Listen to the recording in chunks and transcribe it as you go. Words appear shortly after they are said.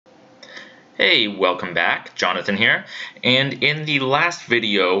Hey, welcome back. Jonathan here. And in the last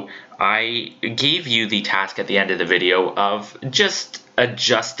video, I gave you the task at the end of the video of just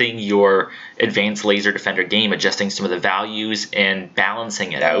adjusting your Advanced Laser Defender game, adjusting some of the values and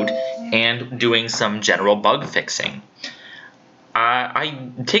balancing it out, and doing some general bug fixing.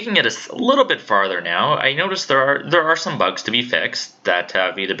 I'm taking it a little bit farther now. I noticed there are some bugs to be fixed that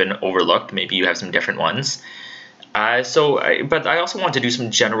have either been overlooked, maybe you have some different ones. But I also want to do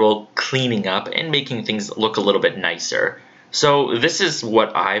some general cleaning up and making things look a little bit nicer. So this is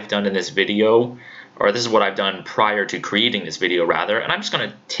what I've done in this video, or this is what I've done prior to creating this video rather, and I'm just going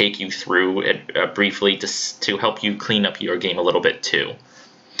to take you through it briefly to help you clean up your game a little bit too.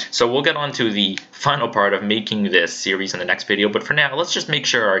 So we'll get on to the final part of making this series in the next video, but for now let's just make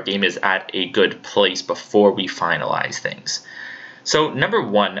sure our game is at a good place before we finalize things. So number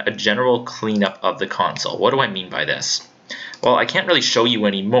one, a general cleanup of the console. What do I mean by this? Well, I can't really show you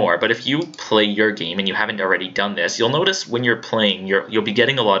anymore, but if you play your game and you haven't already done this, you'll notice when you're playing, you'll be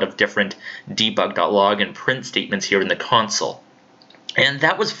getting a lot of different debug.log and print statements here in the console. And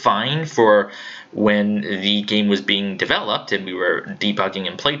that was fine for when the game was being developed and we were debugging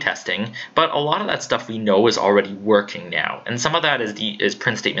and playtesting, but a lot of that stuff we know is already working now. And some of that is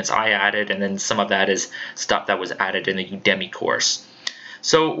print statements I added, and then some of that is stuff that was added in the Udemy course.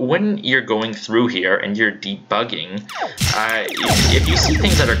 So when you're going through here and you're debugging, if you see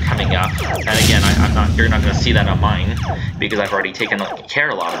things that are coming up, and again, you're not going to see that on mine because I've already taken care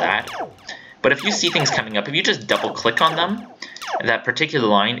of a lot of that. But if you see things coming up, if you just double click on them, that particular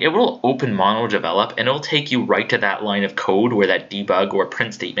line, it will open mono-develop and it will take you right to that line of code where that debug or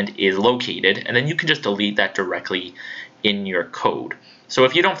print statement is located, and then you can just delete that directly in your code. So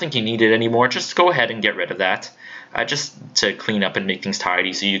if you don't think you need it anymore, just go ahead and get rid of that, just to clean up and make things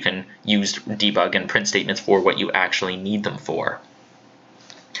tidy so you can use debug and print statements for what you actually need them for.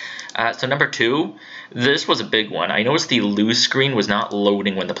 So number two, this was a big one. I noticed the lose screen was not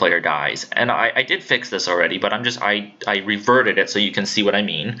loading when the player dies, and I did fix this already, but I reverted it so you can see what I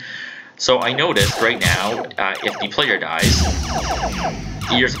mean. So I noticed right now, if the player dies,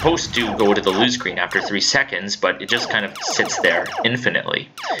 you're supposed to go to the lose screen after 3 seconds, but it just kind of sits there infinitely.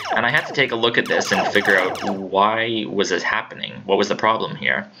 And I had to take a look at this and figure out why was this happening, what was the problem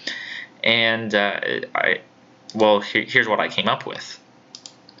here. And here's what I came up with.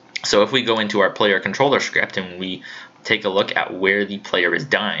 So if we go into our player controller script and we take a look at where the player is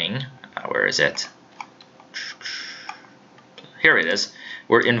dying, where is it? Here it is.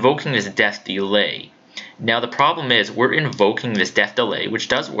 We're invoking this death delay. Now the problem is we're invoking this death delay, which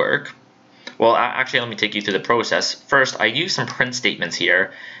does work. Well, actually, let me take you through the process. First, I use some print statements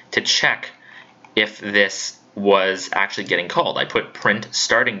here to check if this was actually getting called. I put print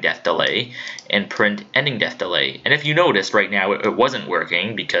starting death delay and print ending death delay. And if you noticed right now, it wasn't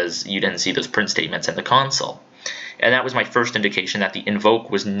working because you didn't see those print statements in the console. And that was my first indication that the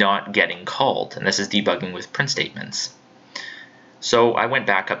invoke was not getting called. And this is debugging with print statements. So I went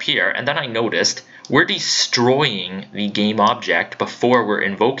back up here, and then I noticed we're destroying the game object before we're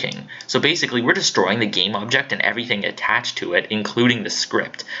invoking. So basically, we're destroying the game object and everything attached to it, including the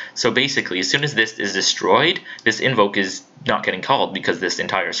script. So basically, as soon as this is destroyed, this invoke is not getting called because this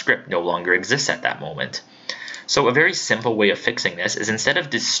entire script no longer exists at that moment. So a very simple way of fixing this is instead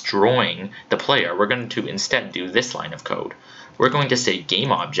of destroying the player, we're going to instead do this line of code. We're going to say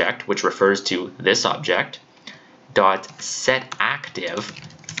game object, which refers to this object, dot set active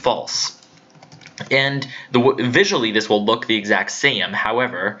false. And visually this will look the exact same.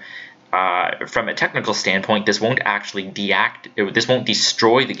 However, from a technical standpoint, this won't actually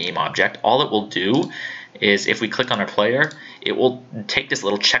destroy the game object. All it will do is if we click on our player, it will take this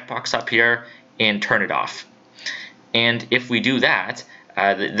little checkbox up here and turn it off. And if we do that,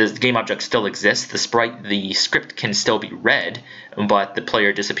 the game object still exists, the script can still be read, but the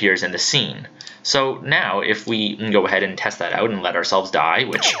player disappears in the scene. So now if we go ahead and test that out and let ourselves die,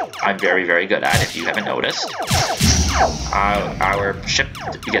 which I'm very, very good at if you haven't noticed, our ship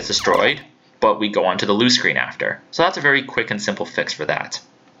gets destroyed, but we go on to the lose screen after. So that's a very quick and simple fix for that.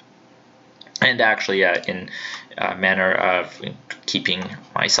 And actually, in a manner of keeping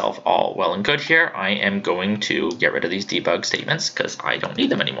myself all well and good here, I am going to get rid of these debug statements because I don't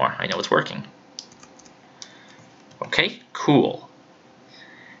need them anymore. I know it's working. Okay, cool.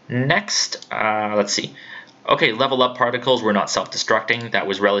 Next, let's see. Okay, level up particles were not self-destructing. That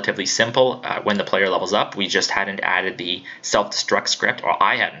was relatively simple. When the player levels up, we just hadn't added the self-destruct script, or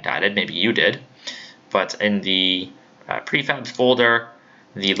I hadn't added, maybe you did. But in the prefabs folder,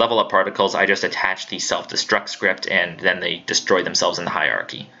 the level up particles, I just attached the self-destruct script and then they destroy themselves in the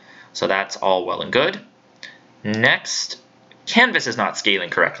hierarchy. So that's all well and good. Next, Canvas is not scaling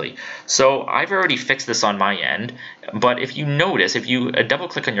correctly. So I've already fixed this on my end, but if you notice, if you double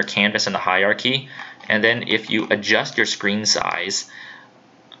click on your canvas in the hierarchy, and then if you adjust your screen size,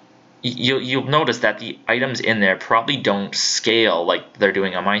 you'll notice that the items in there probably don't scale like they're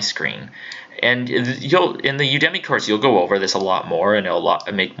doing on my screen. And in the Udemy course, you'll go over this a lot more, and it'll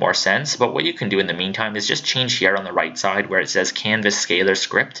make more sense. But what you can do in the meantime is just change here on the right side where it says Canvas Scaler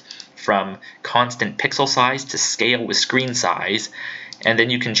Script from constant pixel size to scale with screen size. And then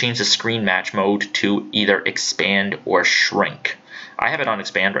you can change the screen match mode to either expand or shrink. I have it on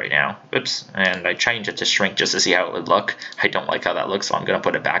expand right now. Oops, and I changed it to shrink just to see how it would look. I don't like how that looks, so I'm going to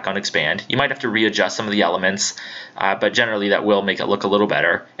put it back on expand. You might have to readjust some of the elements, but generally that will make it look a little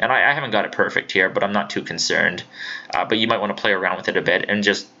better. And I haven't got it perfect here, but I'm not too concerned. But you might want to play around with it a bit and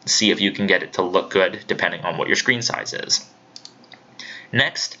just see if you can get it to look good depending on what your screen size is.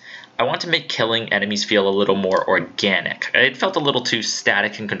 Next, I want to make killing enemies feel a little more organic. It felt a little too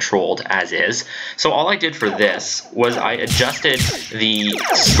static and controlled as is. So all I did for this was I adjusted the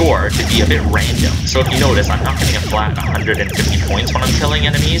score to be a bit random. So if you notice, I'm not getting a flat 150 points when I'm killing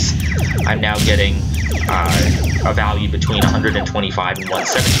enemies. I'm now getting a value between 125 and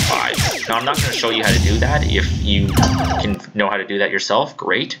 175. Now I'm not going to show you how to do that. If you can know how to do that yourself,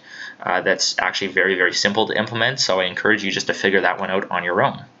 great. That's actually very, very simple to implement, so I encourage you just to figure that one out on your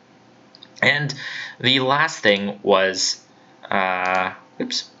own. And the last thing was to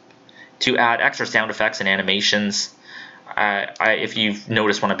add extra sound effects and animations. If you've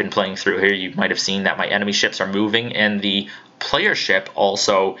noticed when I've been playing through here, you might have seen that my enemy ships are moving, and the player ship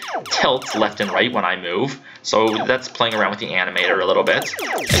also tilts left and right when I move. So that's playing around with the animator a little bit.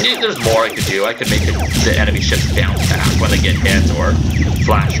 And there's more I could do. I could make the enemy ships bounce back when they get hit or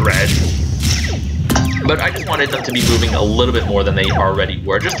flash red. But I just wanted them to be moving a little bit more than they already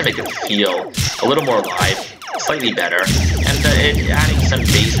were, just to make it feel a little more alive, slightly better. And adding some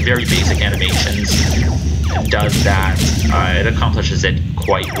very basic animations does that. It accomplishes it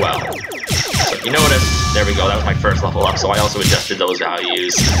quite well. So if you notice, there we go, that was my first level up, so I also adjusted those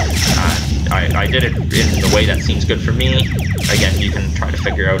values. I did it in the way that seems good for me. Again, you can try to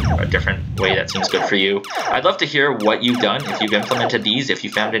figure out a different way that seems good for you. I'd love to hear what you've done, if you've implemented these, if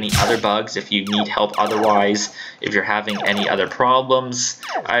you found any other bugs, if you need help otherwise, if you're having any other problems.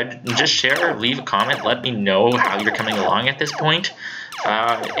 Just share, leave a comment, let me know how you're coming along at this point,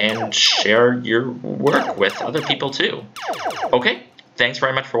 and share your work with other people too. Okay, thanks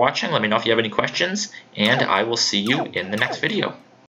very much for watching. Let me know if you have any questions, and I will see you in the next video.